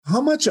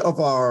how much of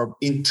our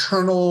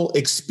internal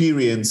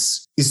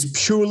experience is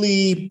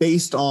purely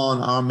based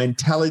on our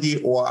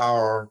mentality or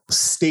our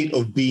state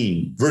of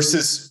being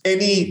versus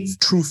any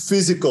true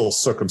physical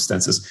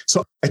circumstances.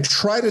 So I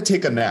try to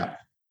take a nap.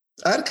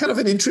 I had kind of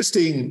an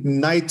interesting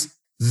night,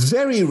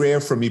 very rare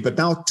for me, but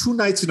now 2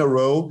 nights in a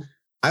row,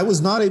 I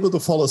was not able to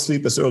fall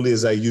asleep as early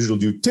as I usually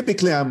do.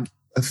 Typically, I'm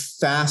a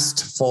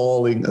fast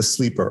falling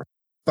asleeper,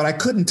 but I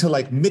couldn't till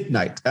like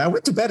midnight. I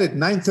went to bed at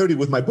 9:30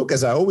 with my book,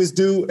 as I always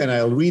do, and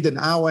I'll read an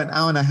hour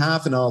and a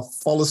half, and I'll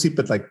fall asleep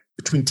at like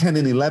between 10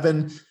 and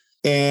 11.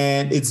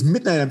 And it's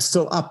midnight, I'm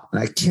still up,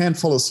 and I can't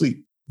fall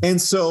asleep.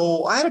 And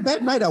so I had a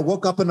bad night. I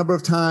woke up a number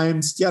of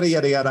times, yada,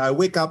 yada, yada. I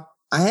wake up.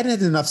 I hadn't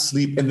had enough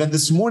sleep. And then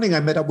this morning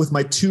I met up with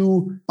my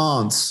 2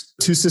 aunts,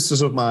 2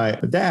 sisters of my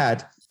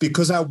dad,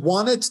 because I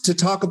wanted to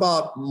talk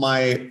about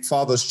my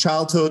father's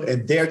childhood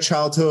and their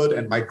childhood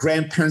and my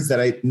grandparents that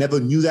I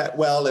never knew that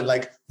well, and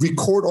like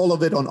record all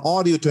of it on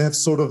audio to have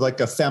sort of like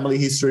a family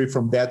history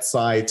from that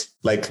side,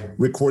 like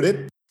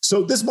recorded.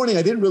 So this morning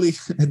I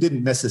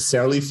didn't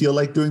necessarily feel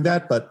like doing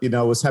that, but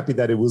I was happy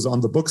that it was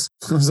on the books.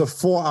 It was a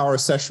 4-hour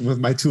session with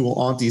my 2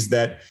 aunties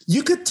that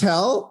you could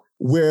tell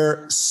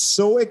were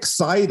so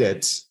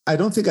excited. I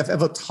don't think I've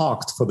ever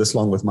talked for this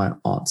long with my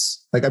aunts.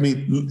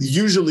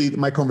 Usually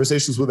my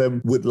conversations with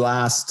them would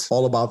last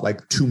all about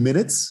like 2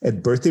 minutes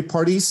at birthday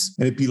parties.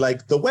 And it'd be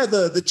like the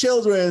weather, the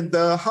children,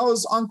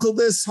 how's uncle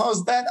this,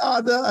 how's that,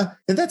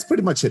 and that's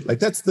pretty much it. Like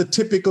that's the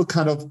typical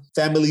kind of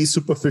family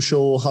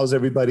superficial, how's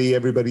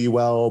everybody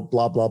well,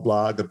 blah, blah,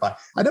 blah, goodbye.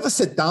 I never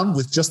sat down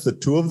with just the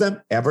 2 of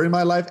them ever in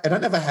my life. And I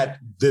never had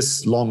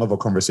this long of a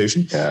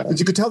conversation. Yeah. But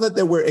you could tell that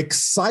they were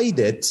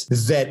excited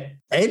that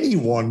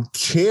anyone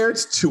cared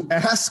to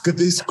ask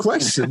these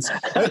questions.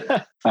 Right?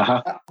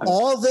 Uh-huh.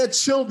 All their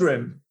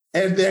children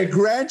and their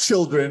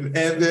grandchildren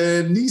and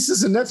their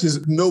nieces and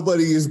nephews,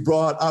 nobody is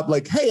brought up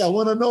like, hey, I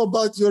want to know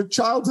about your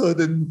childhood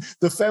and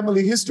the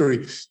family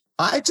history.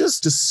 I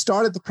just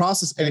started the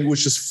process and it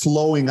was just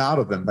flowing out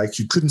of them. Like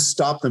you couldn't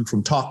stop them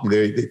from talking.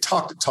 They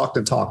talked and talked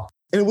and talked.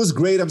 And it was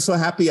great. I'm so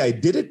happy I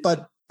did it.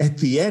 But at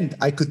the end,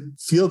 I could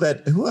feel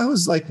that I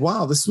was like,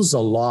 wow, this was a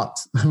lot.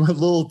 I'm a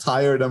little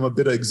tired. I'm a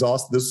bit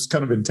exhausted. This was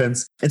kind of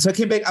intense. And so I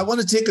came back. I want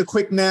to take a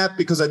quick nap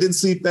because I didn't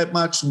sleep that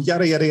much and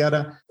yada, yada,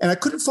 yada. And I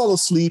couldn't fall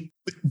asleep.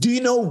 Do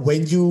you know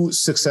when you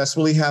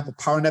successfully have a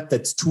power nap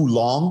that's too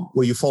long,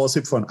 where you fall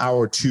asleep for an hour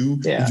or 2,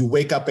 and you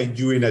wake up and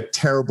you're in a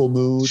terrible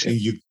mood and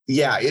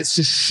it's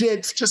just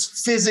shit,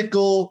 just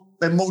physical,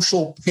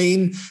 emotional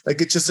pain. Like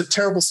it's just a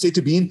terrible state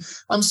to be in.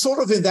 I'm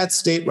sort of in that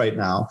state right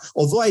now,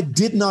 although I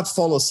did not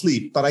fall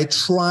asleep, but I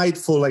tried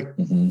for like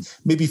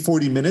maybe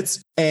 40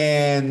 minutes.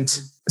 And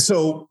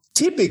so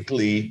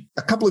typically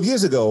a couple of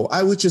years ago,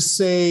 I would just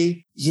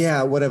say,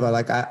 yeah, whatever.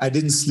 Like I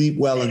didn't sleep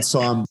well. And so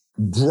I'm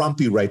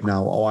grumpy right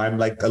now, or I'm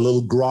like a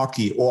little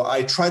groggy, or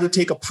I try to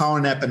take a power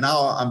nap and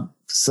now I'm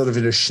sort of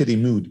in a shitty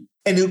mood.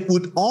 And it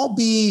would all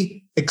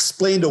be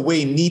explained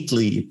away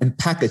neatly and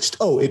packaged.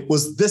 Oh, it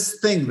was this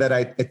thing that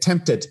I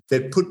attempted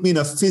that put me in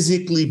a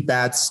physically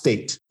bad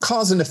state.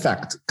 Cause and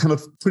effect, kind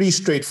of pretty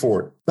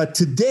straightforward. But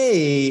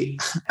today,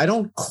 I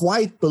don't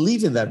quite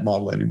believe in that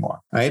model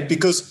anymore, right?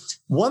 Because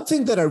one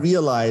thing that I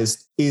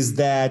realized is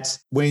that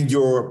when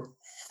your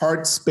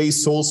heart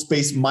space, soul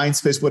space, mind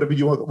space, whatever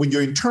you want, when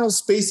your internal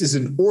space is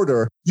in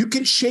order, you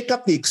can shake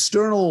up the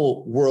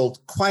external world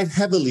quite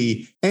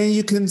heavily and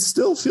you can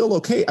still feel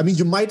okay. I mean,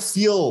 you might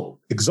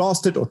feel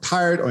exhausted or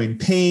tired or in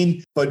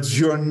pain, but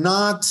you're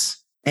not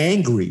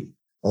angry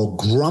or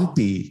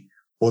grumpy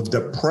or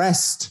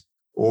depressed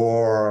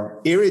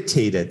or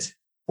irritated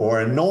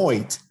or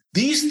annoyed.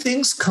 These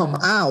things come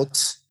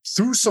out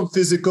through some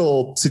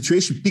physical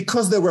situation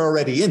because they were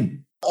already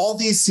in. All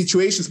these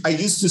situations, I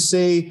used to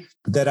say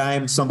that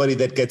I'm somebody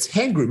that gets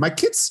hangry. My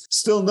kids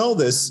still know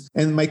this.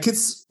 And my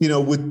kids,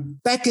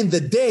 would back in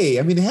the day,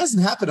 I mean, it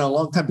hasn't happened in a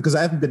long time because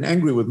I haven't been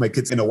angry with my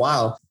kids in a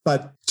while.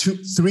 But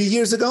 4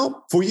 years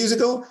ago,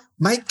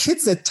 my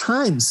kids at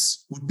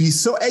times would be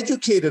so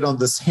educated on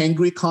this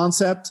hangry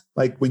concept.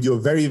 Like when you're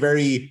very,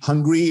 very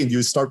hungry and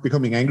you start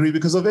becoming angry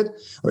because of it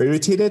or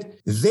irritated,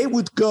 they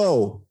would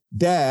go,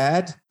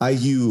 Dad, are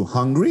you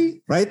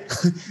hungry? Right?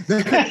 They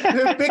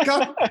would pick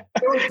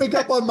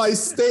up on my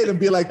state and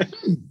be like,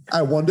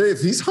 I wonder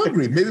if he's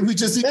hungry. Maybe we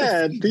just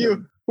need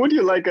to would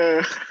you like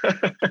a...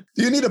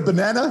 Do you need a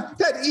banana?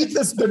 Dad, eat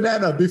this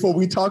banana before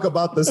we talk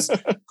about this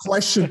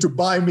question to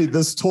buy me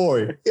this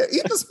toy. Yeah,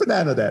 eat this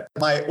banana, Dad.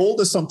 My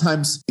oldest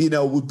sometimes,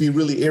 would be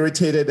really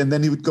irritated. And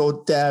then he would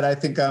go, Dad, I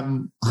think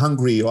I'm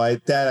hungry. Or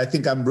Dad, I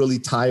think I'm really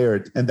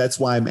tired. And that's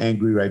why I'm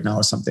angry right now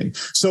or something.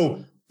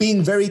 So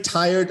being very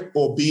tired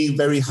or being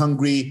very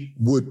hungry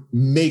would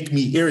make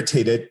me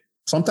irritated.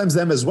 Sometimes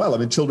them as well. I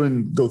mean,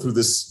 children go through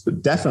this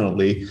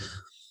definitely.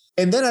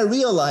 And then I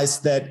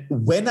realized that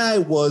when I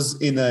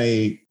was in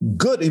a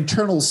good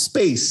internal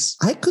space,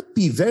 I could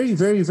be very,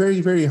 very,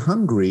 very, very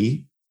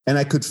hungry. And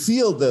I could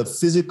feel the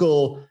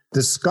physical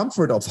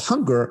discomfort of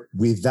hunger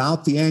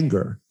without the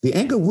anger. The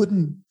anger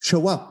wouldn't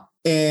show up.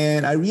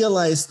 And I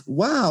realized,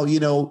 wow,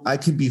 I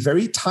can be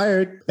very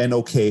tired and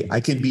okay. I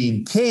can be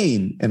in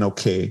pain and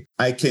okay.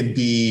 I can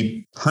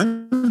be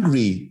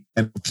hungry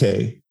and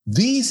okay.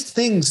 These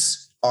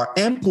things are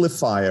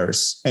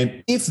amplifiers.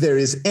 And if there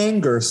is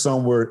anger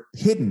somewhere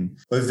hidden,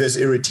 or if there's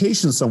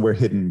irritation somewhere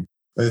hidden,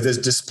 or if there's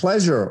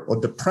displeasure or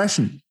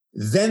depression,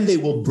 then they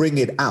will bring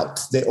it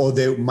out.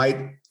 They might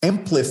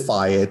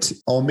amplify it,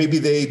 or maybe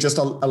they just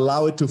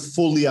allow it to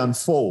fully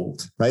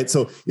unfold, right?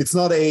 So it's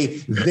not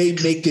they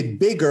make it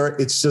bigger.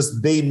 It's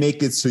just they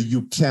make it so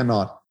you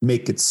cannot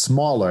make it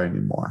smaller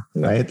anymore,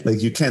 right?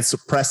 Like you can't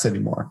suppress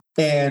anymore.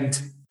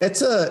 And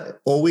it's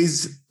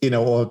always,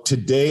 or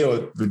today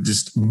or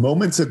just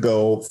moments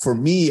ago, for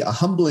me, a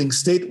humbling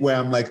state where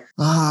I'm like,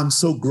 I'm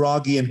so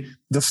groggy. And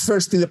the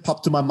first thing that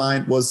popped to my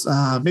mind was,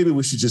 maybe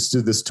we should just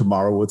do this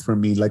tomorrow with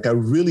Ramin. Like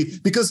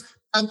because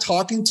I'm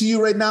talking to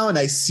you right now and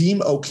I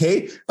seem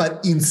okay, but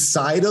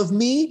inside of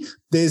me,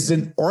 there's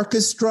an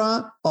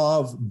orchestra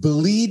of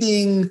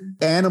bleeding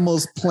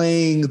animals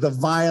playing the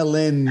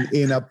violin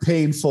in a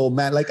painful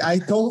manner. Like I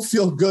don't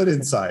feel good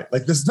inside.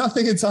 Like there's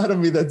nothing inside of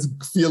me that's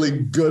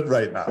feeling good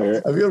right now.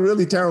 I feel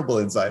really terrible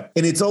inside.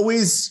 And it's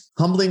always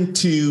humbling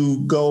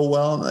to go,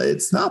 well,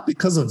 it's not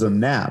because of the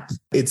nap.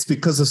 It's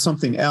because of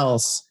something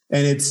else.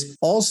 And it's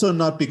also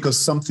not because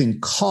something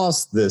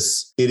caused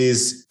this. It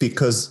is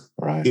because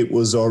it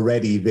was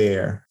already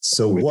there.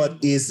 So what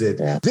is it?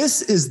 Yeah.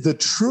 This is the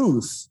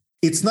truth.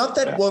 It's not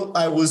that what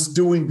I was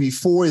doing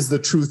before is the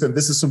truth and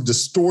this is some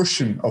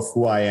distortion of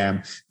who I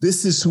am.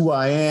 This is who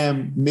I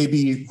am,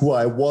 maybe who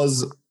I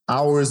was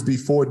hours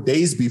before,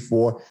 days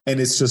before. And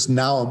it's just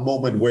now a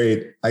moment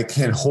where I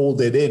can't hold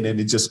it in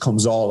and it just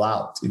comes all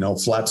out,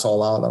 flats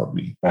all out of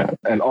me.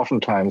 And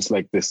oftentimes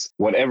like this,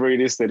 whatever it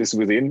is that is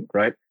within,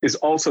 right, is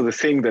also the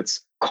thing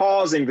that's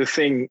causing the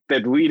thing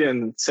that we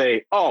then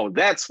say, oh,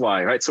 that's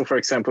why, right? So for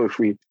example, if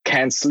we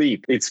can't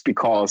sleep, it's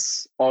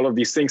because all of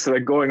these things that are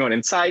going on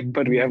inside,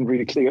 but we haven't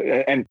really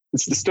cleared, and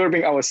it's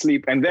disturbing our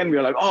sleep. And then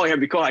we're like, oh yeah,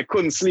 because I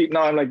couldn't sleep.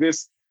 Now I'm like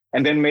this.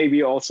 And then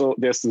maybe also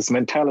there's this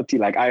mentality,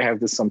 like I have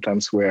this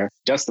sometimes where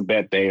just a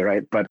bad day,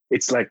 right? But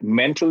it's like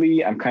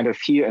mentally I'm kind of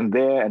here and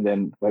there. And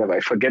then whatever, I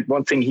forget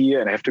one thing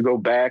here and I have to go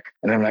back.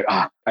 And I'm like,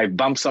 I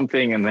bump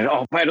something. And then,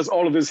 why does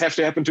all of this have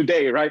to happen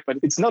today, right? But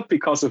it's not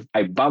because of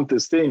I bumped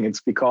this thing. It's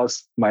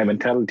because my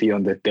mentality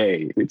on that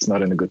day, it's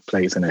not in a good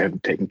place and I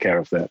haven't taken care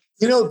of that.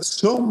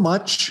 So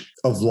much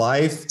of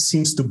life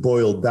seems to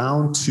boil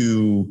down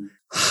to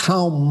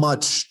how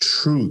much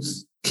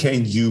truth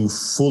can you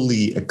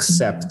fully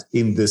accept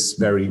in this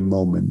very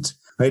moment,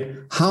 right?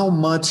 How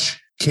much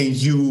can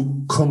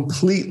you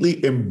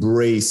completely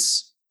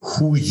embrace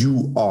who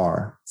you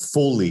are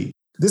fully?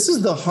 This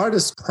is the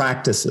hardest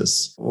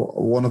practices.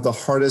 One of the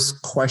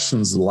hardest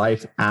questions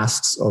life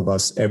asks of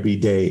us every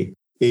day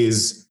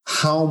is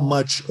how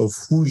much of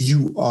who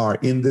you are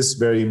in this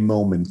very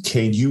moment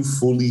can you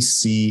fully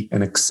see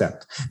and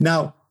accept?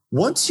 Now,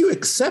 once you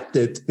accept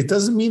it, it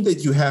doesn't mean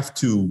that you have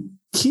to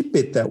keep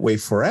it that way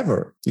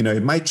forever.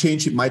 It might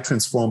change, it might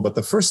transform, but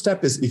the first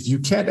step is if you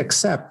can't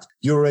accept,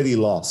 you're already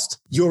lost.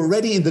 You're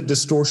already in the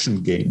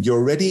distortion game. You're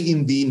already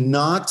in the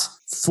not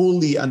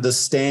fully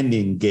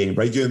understanding game,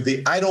 right? You're in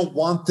the, I don't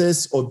want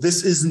this, or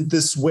this isn't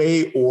this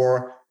way,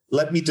 or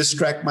let me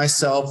distract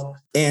myself.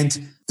 And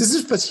this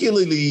is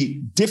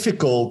particularly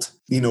difficult,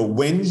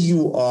 when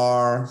you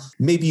are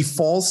maybe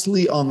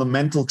falsely on the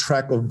mental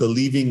track of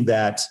believing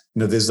that,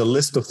 there's a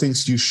list of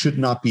things you should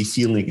not be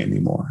feeling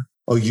anymore.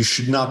 Or you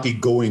should not be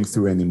going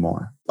through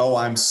anymore.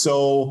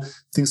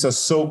 Things are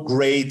so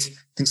great.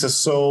 Things are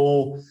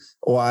so,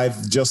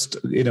 I've just,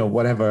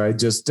 whatever. I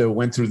just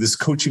went through this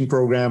coaching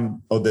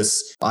program or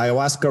this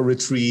ayahuasca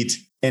retreat.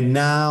 And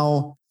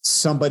now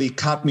somebody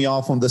cut me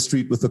off on the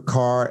street with a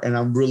car and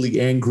I'm really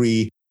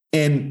angry.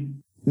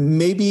 And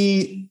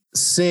maybe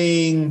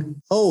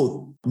saying,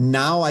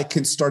 now I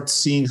can start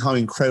seeing how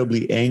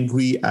incredibly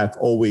angry I've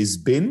always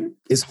been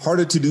is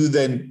harder to do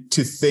than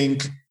to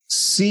think,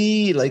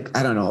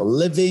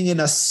 living in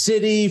a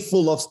city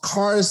full of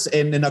cars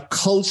and in a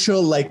culture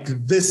like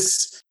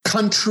this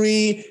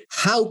country,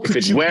 how could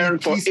if it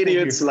weren't for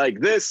idiots like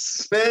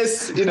this,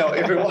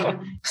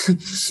 everyone.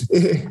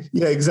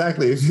 Yeah,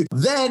 exactly.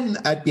 Then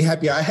I'd be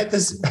happy. I had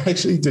this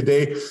actually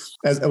today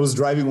as I was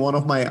driving one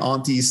of my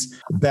aunties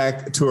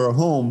back to her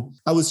home.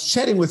 I was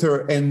chatting with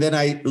her and then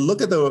I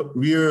look at the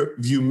rear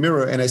view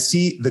mirror and I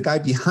see the guy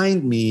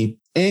behind me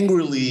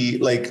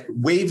angrily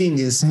waving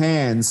his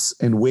hands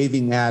and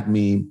waving at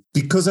me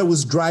because I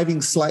was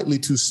driving slightly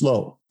too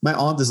slow. My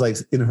aunt is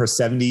in her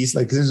 70s,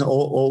 this an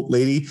old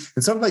lady.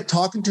 And so I'm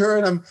talking to her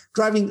and I'm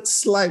driving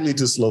slightly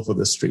too slow for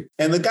the street.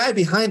 And the guy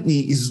behind me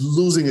is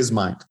losing his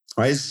mind.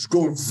 Right? He's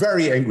going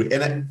very angry.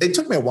 And it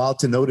took me a while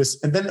to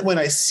notice. And then when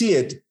I see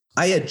it,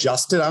 I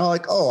adjusted. I'm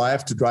like, I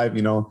have to drive,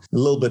 a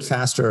little bit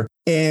faster.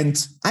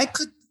 And I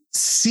could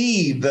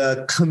see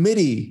the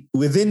committee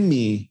within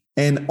me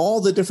and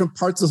all the different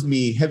parts of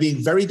me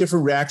having very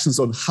different reactions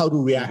on how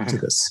to react to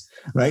this.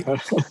 right?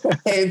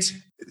 And,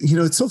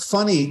 it's so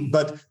funny,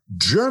 but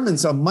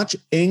Germans are much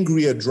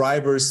angrier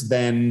drivers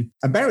than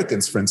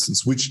Americans, for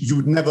instance, which you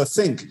would never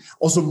think.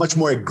 Also much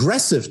more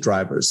aggressive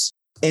drivers.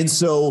 And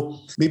so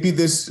maybe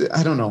this,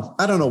 I don't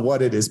know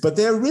what it is, but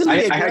they're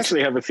really I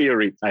actually have a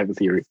theory.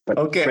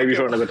 But maybe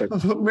for another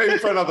time. Maybe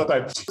for another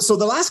time. So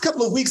the last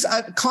couple of weeks,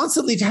 I've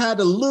constantly had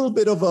a little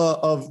bit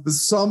of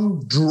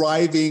some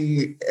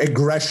driving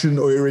aggression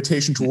or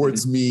irritation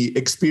towards me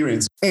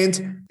experience.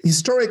 And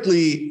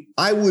historically,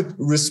 I would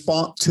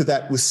respond to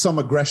that with some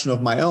aggression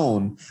of my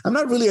own. I'm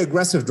not really an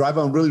aggressive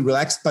driver. I'm really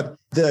relaxed, but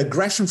the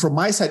aggression from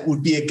my side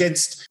would be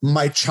against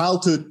my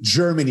childhood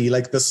Germany,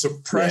 like the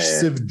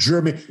suppressive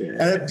Germany.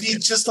 And it'd be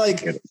just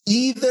like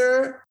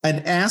either an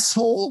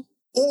asshole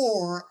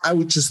or I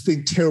would just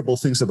think terrible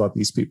things about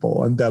these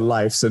people and their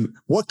lives. And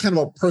what kind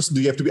of a person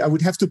do you have to be? I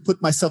would have to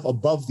put myself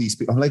above these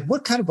people. I'm like,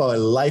 what kind of a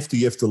life do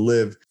you have to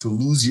live to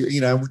lose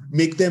your, I would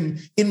make them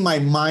in my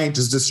mind,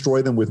 just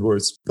destroy them with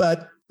words.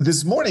 But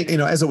this morning,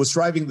 as I was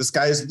driving, this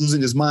guy is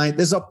losing his mind.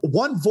 There's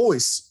one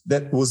voice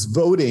that was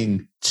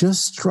voting,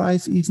 just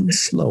drive even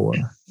slower.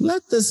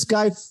 Let this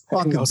guy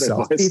fuck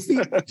himself. If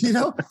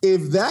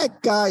if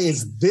that guy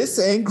is this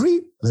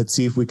angry, let's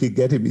see if we could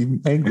get him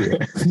even angrier.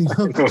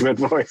 That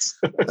voice.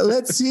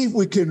 Let's see if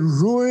we can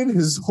ruin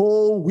his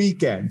whole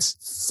weekend.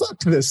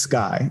 Fuck this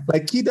guy.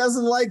 Like he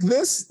doesn't like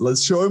this.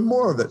 Let's show him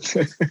more of it.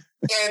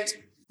 And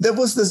there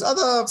was this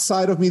other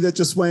side of me that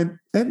just went,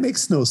 that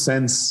makes no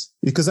sense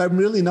because I'm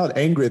really not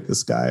angry at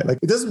this guy. Like,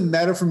 it doesn't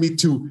matter for me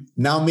to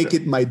now make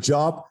it my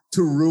job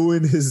to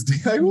ruin his day.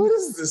 Like, what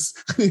is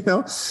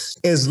this?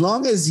 As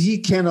long as he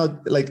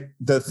cannot, like,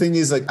 the thing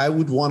is, like, I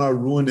would want to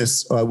ruin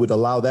this, or I would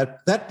allow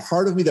that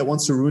part of me that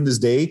wants to ruin his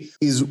day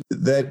is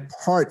that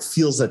part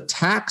feels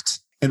attacked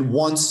and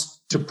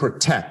wants to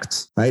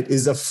protect, right?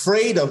 Is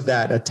afraid of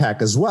that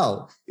attack as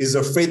well, is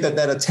afraid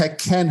that attack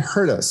can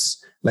hurt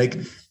us. Like,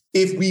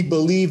 if we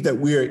believe that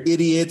we're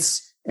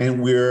idiots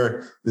and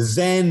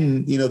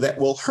then, that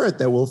will hurt,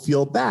 that will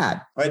feel bad,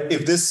 right?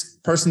 If this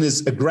person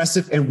is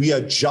aggressive and we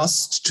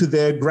adjust to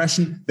their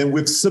aggression, then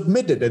we've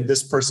submitted and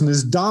this person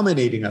is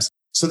dominating us.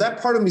 So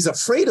that part of me is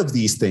afraid of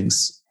these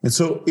things. And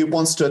so it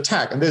wants to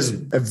attack. And there's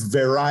a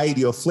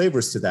variety of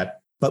flavors to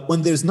that. But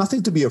when there's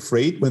nothing to be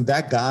afraid, when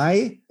that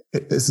guy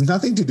has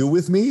nothing to do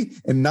with me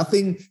and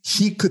nothing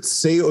he could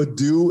say or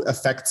do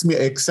affects me,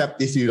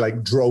 except if he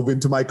like drove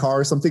into my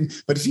car or something.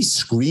 But if he's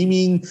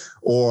screaming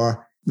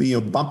or,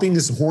 bumping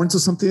his horns or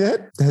something,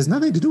 that has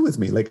nothing to do with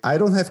me. Like, I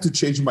don't have to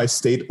change my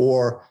state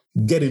or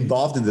get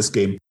involved in this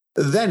game.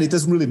 Then it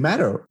doesn't really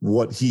matter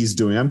what he's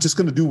doing. I'm just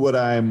going to do what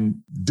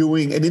I'm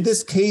doing. And in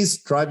this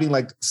case, driving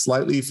like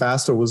slightly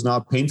faster was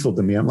not painful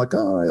to me. I'm like,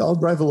 oh, I'll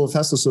drive a little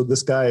faster so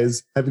this guy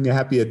is having a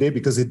happier day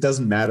because it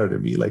doesn't matter to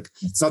me. Like,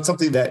 it's not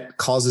something that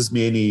causes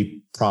me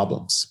any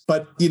problems.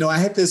 But, I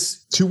had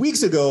this 2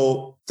 weeks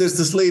ago. There's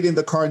this lady in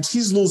the car and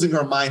she's losing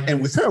her mind.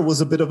 And with her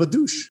was a bit of a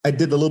douche. I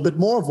did a little bit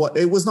more of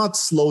it was not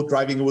slow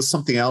driving. It was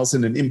something else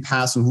in an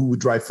impasse and who would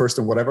drive first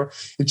and whatever.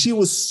 And she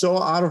was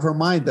so out of her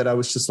mind that I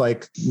was just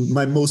like,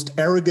 my most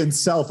arrogant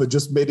self had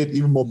just made it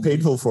even more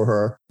painful for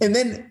her. And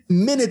then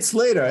minutes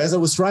later, as I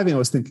was driving, I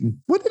was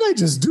thinking, what did I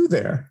just do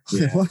there?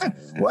 Yeah.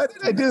 Why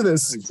did I do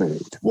this?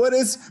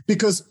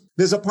 Because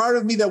there's a part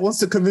of me that wants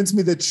to convince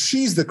me that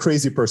she's the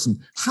crazy person.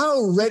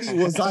 How ready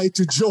was I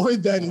to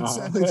join that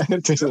insanity?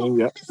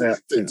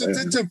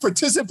 To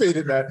participate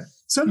in that?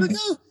 So I'm like,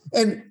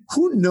 and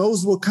who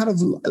knows what kind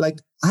of, like,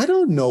 I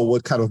don't know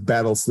what kind of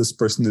battles this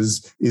person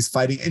is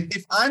fighting. And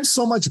if I'm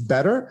so much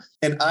better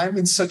and I'm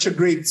in such a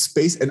great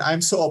space and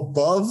I'm so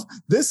above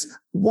this,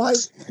 why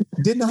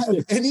didn't I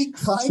have any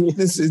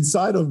kindness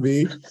inside of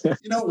me?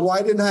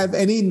 Why didn't I have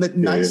any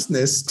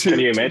niceness to? Can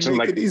you imagine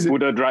like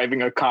Buddha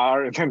driving a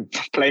car and then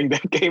playing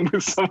that game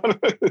with someone?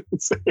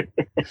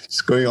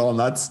 Just going all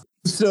nuts.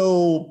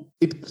 So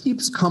it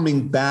keeps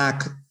coming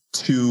back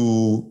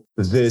to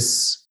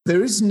this.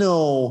 There is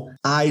no,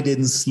 I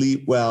didn't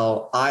sleep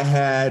well. I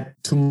had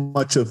too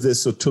much of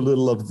this or too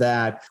little of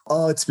that.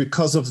 Oh, it's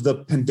because of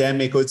the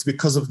pandemic, or it's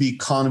because of the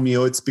economy,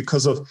 or it's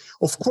because of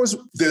course,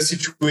 the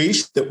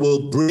situation that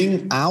will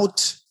bring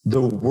out the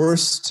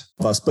worst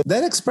of us. But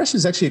that expression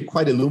is actually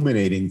quite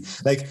illuminating.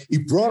 Like,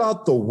 it brought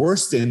out the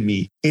worst in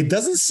me. It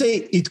doesn't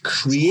say it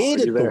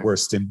created the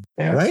worst in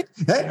me, right?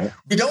 Yeah.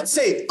 We don't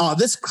say,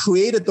 this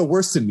created the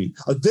worst in me,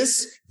 or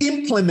this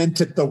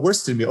implemented the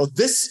worst in me, or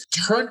this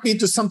turned me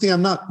into something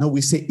I'm not. No,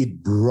 we say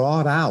it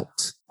brought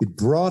out. It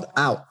brought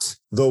out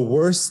the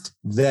worst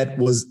that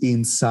was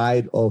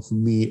inside of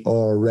me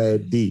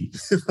already.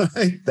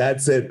 Right?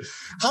 That's it.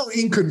 How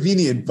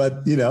inconvenient, but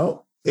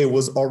it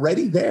was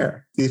already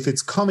there. If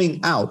it's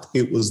coming out,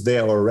 it was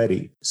there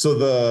already. So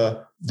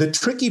the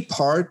tricky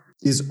part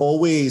is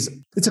always,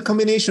 it's a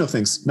combination of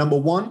things. Number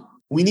one,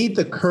 we need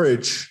the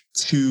courage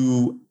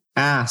to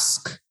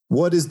ask,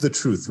 what is the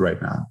truth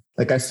right now?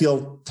 Like, I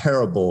feel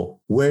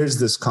terrible. Where's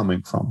this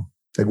coming from?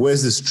 Like,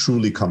 where's this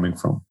truly coming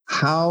from?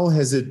 How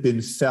has it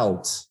been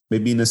felt,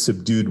 maybe in a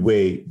subdued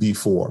way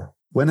before?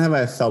 When have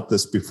I felt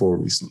this before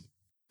recently?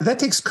 that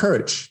takes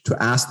courage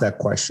to ask that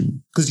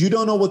question because you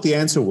don't know what the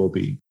answer will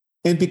be.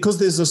 And because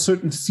there's a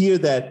certain fear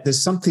that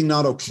there's something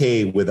not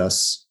okay with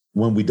us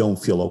when we don't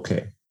feel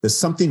okay. There's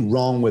something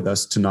wrong with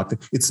us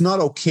it's not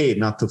okay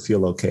not to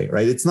feel okay,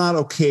 right? It's not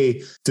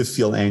okay to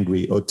feel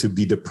angry or to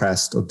be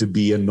depressed or to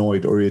be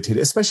annoyed or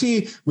irritated,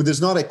 especially when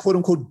there's not a quote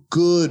unquote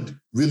good,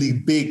 really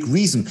big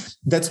reason.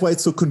 That's why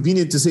it's so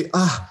convenient to say,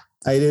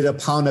 I did a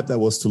power nap that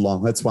was too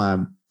long. That's why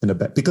I'm in a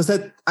bed. Because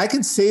that I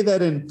can say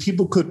that and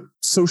people could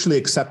socially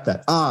accept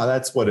that.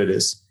 That's what it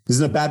is. He's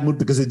in a bad mood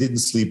because he didn't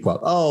sleep well.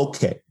 Oh,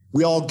 okay.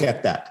 We all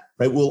get that,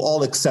 right? We'll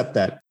all accept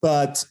that.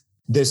 But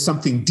there's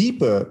something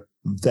deeper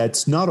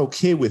that's not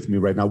okay with me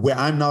right now, where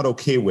I'm not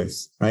okay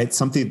with, right?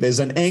 There's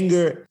an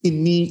anger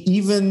in me,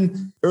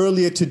 even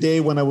earlier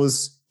today when I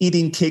was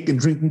eating cake and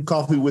drinking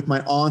coffee with my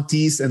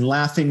aunties and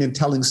laughing and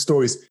telling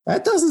stories.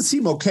 That doesn't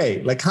seem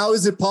okay. Like, how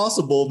is it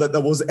possible that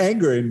there was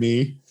anger in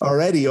me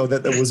already or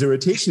that there was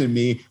irritation in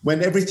me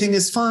when everything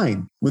is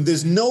fine? When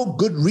there's no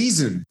good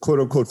reason, quote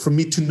unquote, for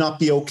me to not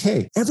be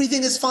okay.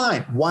 Everything is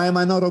fine. Why am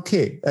I not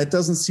okay? That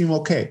doesn't seem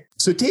okay.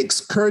 So it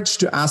takes courage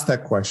to ask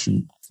that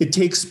question. It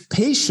takes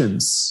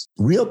patience,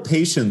 real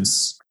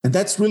patience. And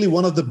that's really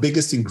one of the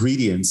biggest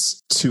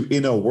ingredients to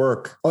inner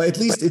work, or at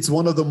least it's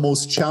one of the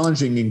most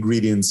challenging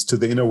ingredients to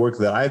the inner work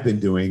that I've been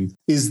doing,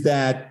 is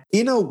that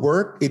inner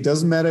work, it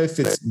doesn't matter if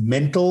it's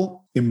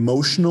mental,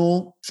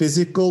 emotional,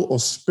 physical, or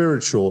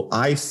spiritual.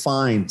 I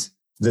find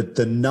that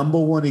the number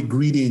one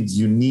ingredient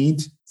you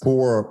need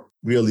for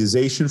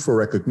realization, for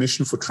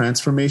recognition, for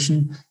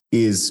transformation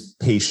is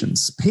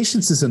patience.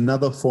 Patience is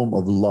another form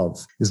of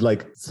love. It's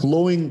like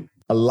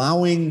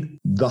allowing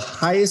the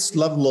highest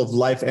level of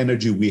life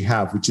energy we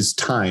have, which is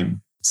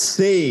time,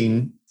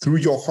 saying through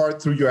your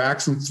heart, through your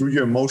action, through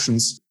your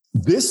emotions,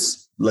 in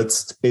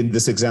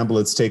this example,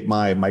 let's take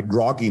my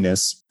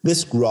grogginess.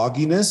 This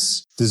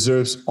grogginess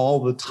deserves all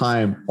the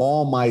time,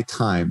 all my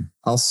time.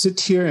 I'll sit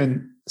here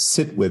and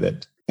sit with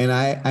it. And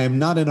I am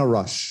not in a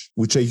rush,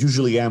 which I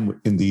usually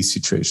am in these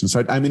situations,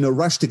 right? I'm in a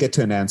rush to get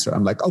to an answer.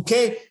 I'm like,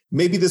 okay,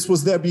 maybe this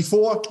was there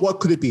before. What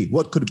could it be?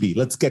 What could it be?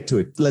 Let's get to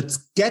it. Let's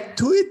get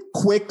to it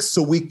quick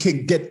so we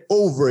can get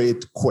over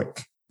it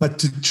quick. But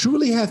to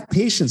truly have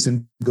patience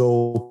and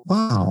go,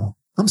 wow,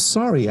 I'm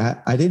sorry.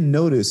 I didn't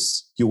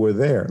notice you were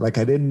there. Like,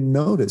 I didn't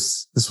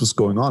notice this was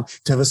going on.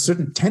 To have a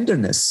certain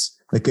tenderness,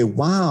 like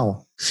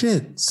wow,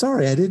 shit,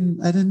 sorry, I didn't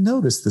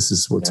notice this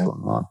is what's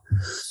going on.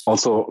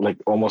 Also, like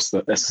almost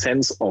a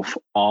sense of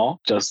awe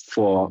just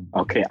for,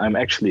 okay, I'm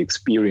actually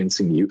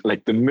experiencing you.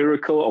 Like the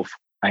miracle of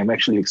I'm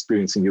actually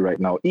experiencing you right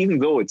now, even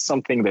though it's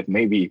something that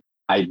maybe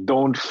I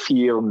don't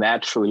feel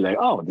naturally like,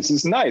 oh, this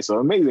is nice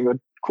or amazing or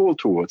cool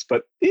towards,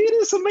 but it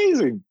is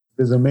amazing.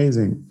 It's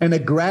amazing. And a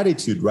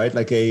gratitude, right?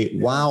 Like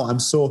wow, I'm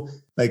so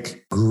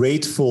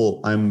grateful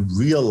I'm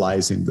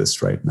realizing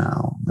this right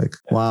now. Like,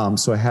 wow, I'm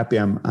so happy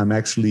I'm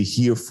actually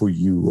here for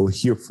you or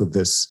here for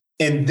this.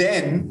 And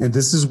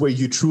this is where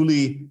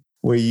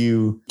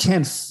you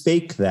can't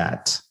fake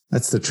that.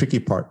 That's the tricky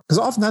part. Because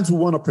oftentimes we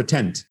want to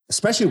pretend,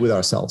 especially with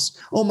ourselves.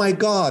 Oh my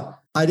God,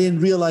 I didn't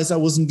realize I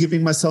wasn't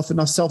giving myself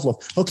enough self-love.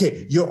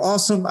 Okay, you're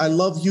awesome. I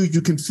love you.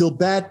 You can feel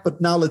bad, but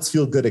now let's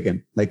feel good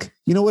again. Like,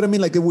 you know what I mean?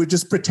 Like we're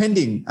just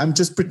pretending. I'm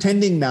just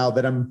pretending now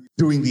that I'm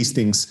doing these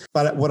things.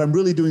 But what I'm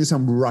really doing is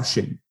I'm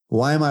rushing.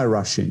 Why am I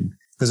rushing?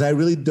 Because I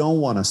really don't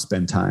want to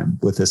spend time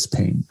with this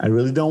pain. I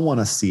really don't want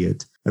to see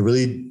it. I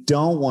really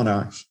don't want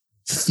to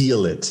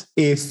feel it.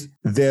 If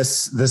the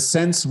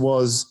sense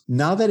was,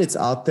 now that it's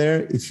out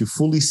there, if you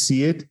fully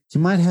see it,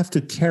 you might have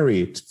to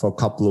carry it for a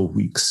couple of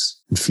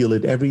weeks and feel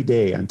it every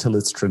day until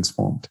it's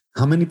transformed.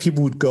 How many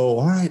people would go,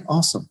 all right,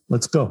 awesome,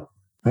 let's go,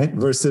 right?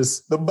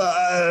 Versus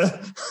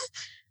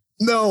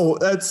no,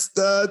 that's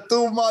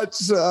too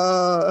much.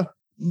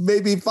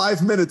 Maybe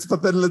 5 minutes,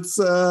 but then let's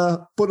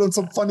put on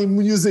some funny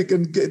music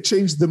and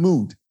change the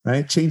mood,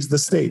 right? Change the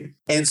state.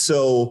 And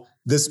so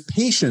this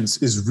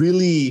patience is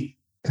really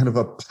kind of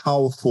a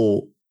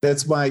powerful,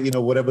 that's why,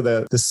 whatever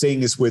the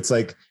saying is, where it's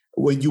like,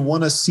 when you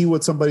want to see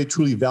what somebody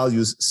truly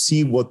values,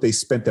 see what they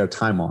spent their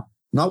time on.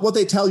 Not what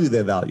they tell you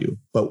they value,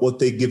 but what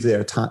they give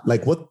their time.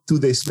 Like, what do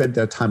they spend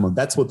their time on?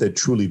 That's what they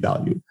truly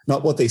value,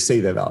 not what they say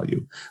they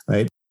value,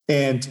 right?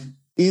 And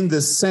in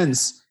this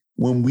sense,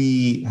 when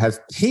we have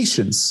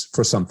patience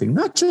for something,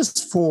 not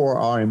just for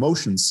our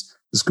emotions,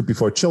 this could be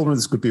for our children,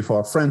 this could be for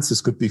our friends,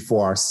 this could be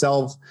for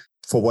ourselves,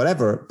 for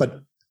whatever,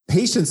 but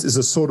patience is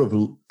a sort of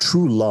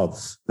true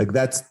love. Like,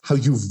 that's how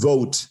you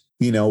vote,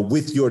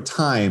 with your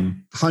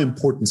time, how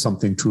important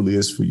something truly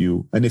is for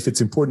you. And if it's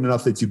important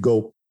enough that you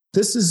go,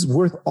 this is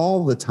worth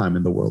all the time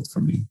in the world for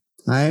me.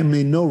 I am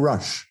in no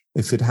rush.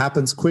 If it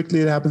happens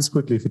quickly, it happens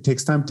quickly. If it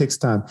takes time, it takes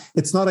time.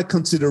 It's not a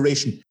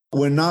consideration.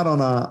 We're not on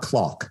a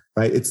clock,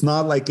 right? It's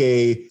not like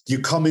you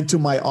come into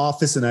my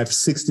office and I have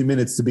 60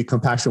 minutes to be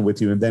compassionate with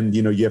you. And then,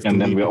 you have to and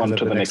leave. And then we're on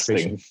to the next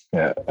thing.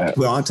 Yeah.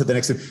 We're on to the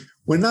next thing.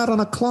 We're not on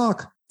a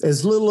clock.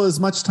 As little or as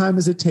much time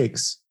as it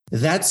takes.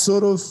 That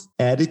sort of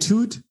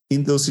attitude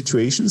in those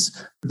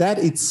situations, that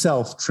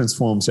itself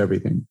transforms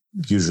everything,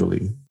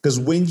 usually. Because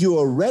when you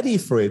are ready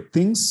for it,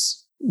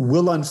 things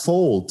will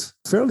unfold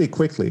fairly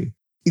quickly.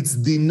 it's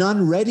the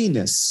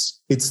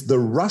non-readiness, it's the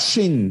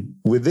rushing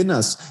within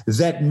us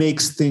that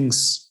makes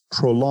things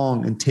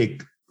prolong and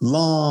take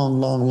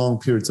long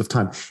periods of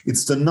time.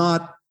 It's the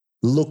not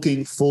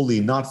looking fully,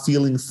 not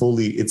feeling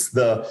fully. It's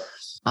the,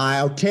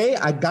 okay,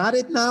 I got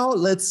it now.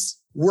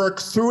 Let's work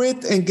through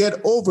it and get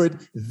over it.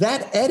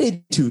 That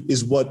attitude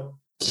is what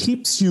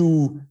keeps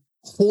you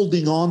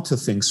holding on to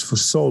things for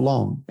so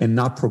long and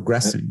not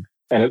progressing.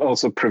 And it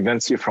also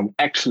prevents you from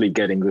actually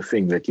getting the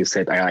thing that you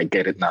said, I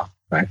get it now,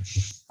 right?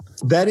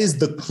 That is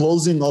the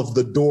closing of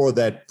the door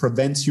that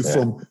prevents you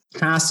from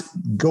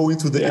going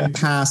through the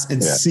impasse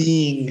and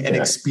seeing and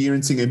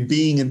experiencing and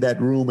being in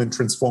that room and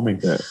transforming.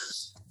 Yeah.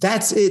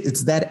 That's it.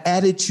 It's that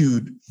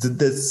attitude,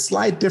 the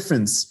slight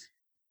difference.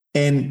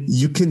 And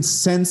you can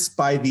sense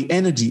by the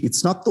energy,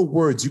 it's not the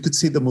words. You could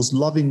say the most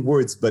loving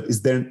words, but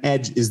is there an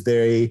edge? Is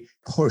there a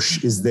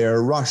push? Is there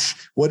a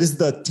rush? What is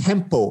the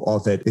tempo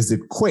of it? Is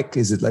it quick?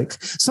 Is it like,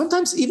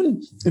 sometimes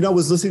even, I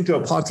was listening to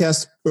a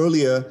podcast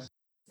earlier,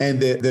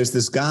 and there's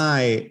this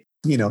guy,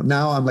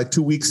 now I'm like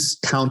 2 weeks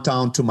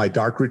countdown to my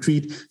dark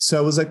retreat. So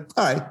I was like,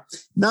 all right,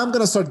 now I'm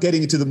going to start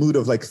getting into the mood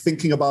of like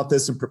thinking about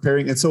this and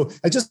preparing. And so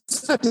I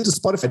just typed into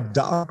Spotify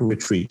dark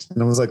retreat.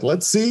 And I was like,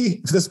 let's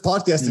see if this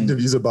podcast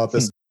interviews about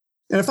this.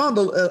 And I found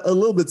a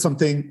little bit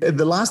something. And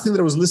the last thing that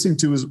I was listening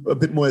to was a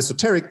bit more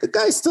esoteric. The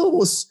guy still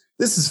was,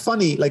 this is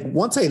funny. Like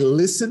once I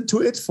listened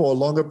to it for a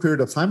longer period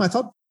of time, I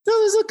thought,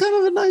 no, this is a kind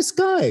of a nice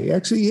guy.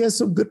 Actually, he has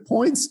some good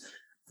points.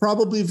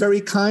 Probably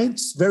very kind,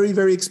 very,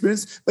 very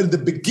experienced. But in the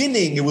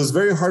beginning, it was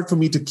very hard for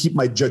me to keep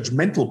my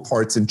judgmental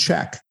parts in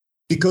check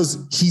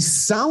because he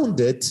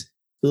sounded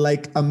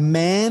like a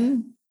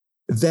man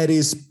that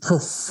is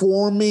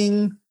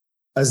performing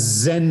a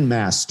Zen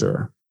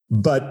master,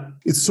 but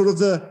it's sort of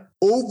the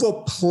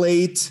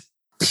overplayed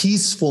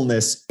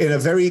peacefulness in a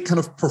very kind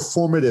of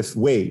performative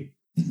way.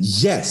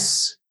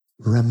 Yes,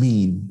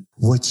 Ramin,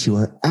 what you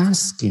are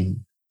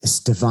asking is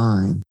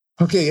divine.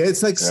 Okay,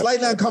 it's like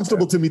slightly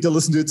uncomfortable to me to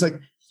listen to. It's like,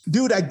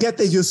 dude, I get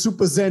that you're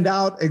super zen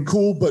out and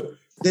cool, but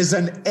there's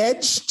an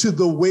edge to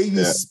the way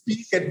you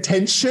speak and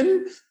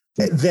tension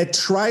that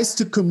tries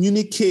to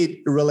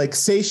communicate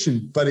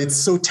relaxation, but it's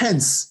so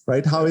tense,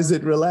 right? How is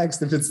it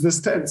relaxed if it's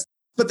this tense?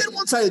 But then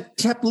once I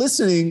kept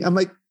listening, I'm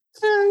like,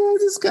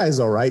 this guy's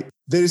all right.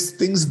 There's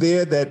things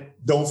there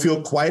that don't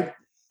feel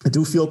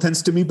do feel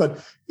tense to me,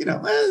 but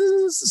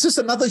it's just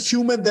another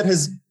human that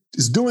is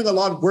doing a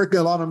lot, working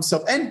a lot on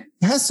himself, and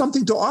has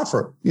something to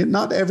offer.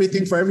 Not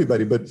everything for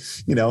everybody, but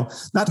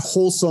not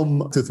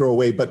wholesome to throw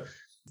away. But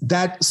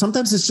that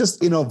sometimes it's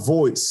just in our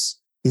voice.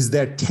 Is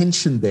there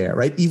tension there,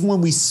 right? Even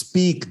when we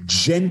speak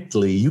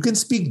gently, you can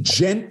speak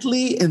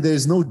gently and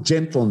there's no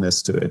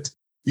gentleness to it.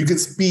 You can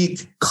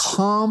speak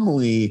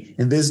calmly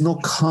and there's no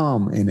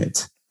calm in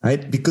it,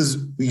 right? Because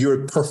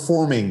you're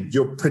performing,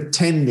 you're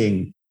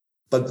pretending,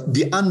 but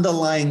the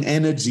underlying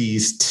energy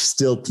is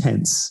still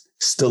tense,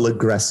 still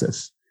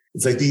aggressive.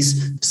 It's like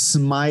these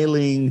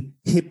smiling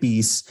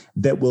hippies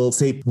that will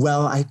say,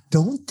 well, I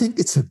don't think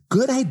it's a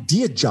good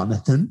idea,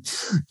 Jonathan,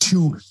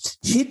 to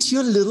hit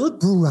your little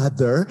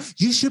brother.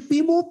 You should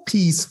be more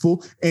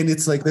peaceful. And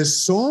it's like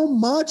there's so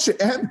much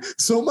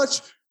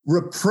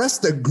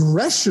repressed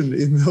aggression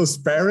in those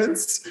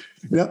parents,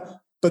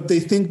 but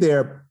they think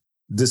they're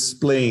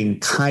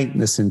displaying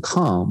kindness and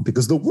calm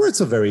because the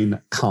words are very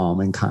calm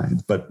and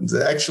kind, but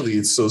actually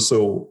it's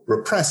so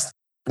repressed.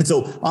 And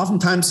so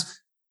oftentimes,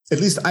 at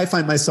least I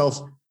find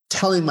myself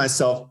telling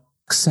myself,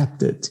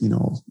 accept it,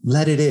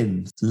 let it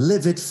in,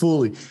 live it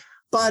fully.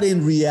 But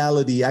in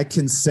reality, I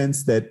can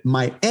sense that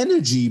my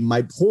energy,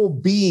 my whole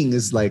being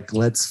is like,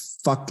 let's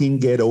fucking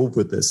get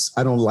over this.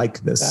 I don't like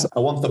this. I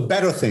want the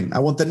better thing. I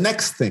want the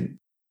next thing.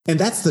 And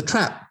that's the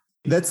trap.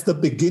 That's the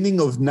beginning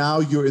of now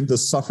you're in the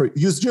suffering.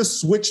 You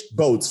just switched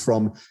boats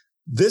from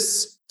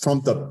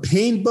the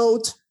pain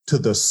boat to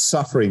the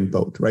suffering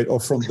boat, right? Or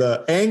from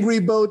the angry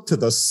boat to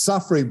the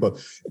suffering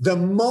boat. The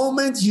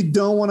moment you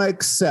don't want to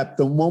accept,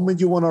 the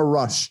moment you want to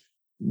rush,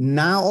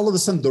 now all of a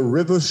sudden the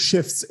river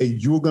shifts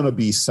and you're going to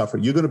be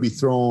suffering. You're going to be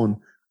thrown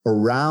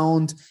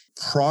around.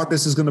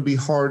 Progress is going to be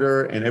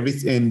harder and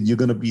everything. You're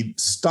going to be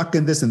stuck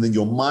in this. And then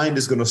your mind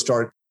is going to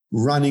start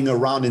running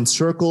around in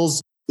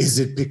circles. Is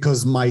it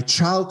because my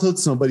childhood,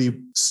 somebody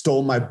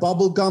stole my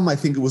bubble gum? I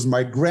think it was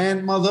my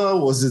grandmother.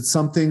 Was it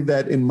something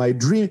that in my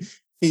dream?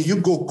 And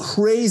you go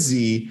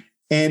crazy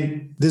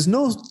and there's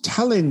no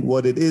telling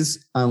what it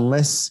is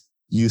unless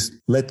you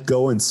let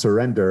go and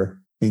surrender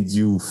and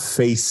you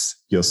face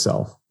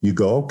yourself. You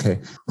go, okay,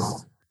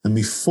 let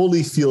me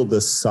fully feel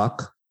this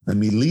suck. Let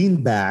me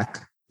lean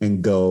back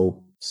and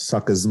go,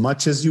 suck as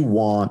much as you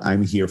want.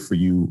 I'm here for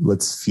you.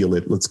 Let's feel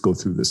it. Let's go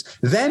through this.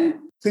 Then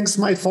things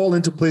might fall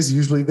into place.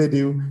 Usually they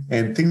do.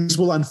 And things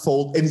will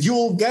unfold and you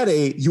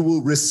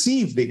will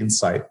receive the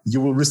insight.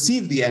 You will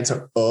receive the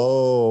answer.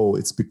 Oh,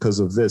 it's because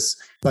of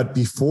this. But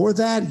before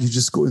that, you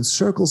just go in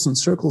circles and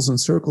circles and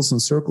circles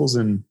and circles.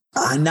 And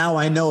now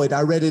I know it.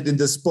 I read it in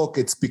this book.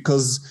 It's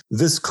because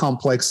this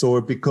complex or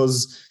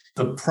because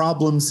the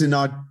problems in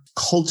our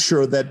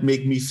culture that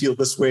make me feel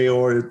this way,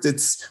 or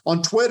it's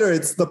on Twitter,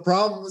 it's the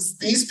problems,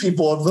 these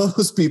people or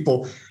those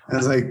people. And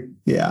it's like,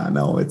 yeah,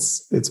 no,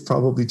 it's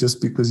probably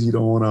just because you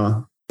don't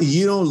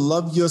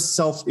love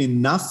yourself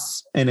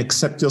enough and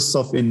accept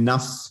yourself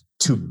enough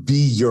to be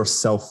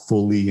yourself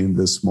fully in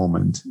this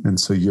moment. And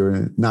so you're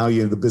in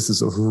the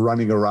business of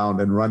running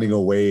around and running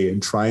away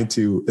and trying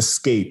to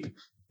escape.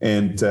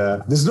 And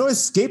there's no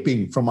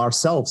escaping from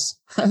ourselves.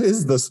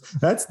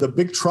 That's the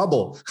big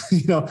trouble.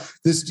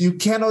 You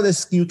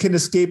can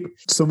escape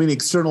so many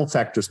external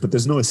factors, but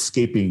there's no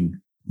escaping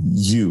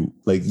you.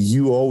 Like,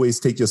 you always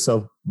take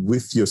yourself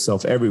with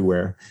yourself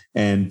everywhere.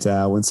 And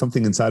when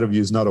something inside of you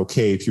is not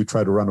okay, if you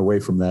try to run away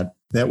from that,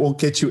 that won't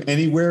get you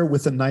anywhere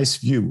with a nice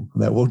view.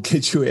 That won't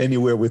get you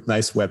anywhere with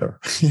nice weather.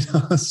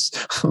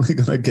 It's only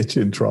going to get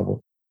you in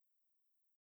trouble.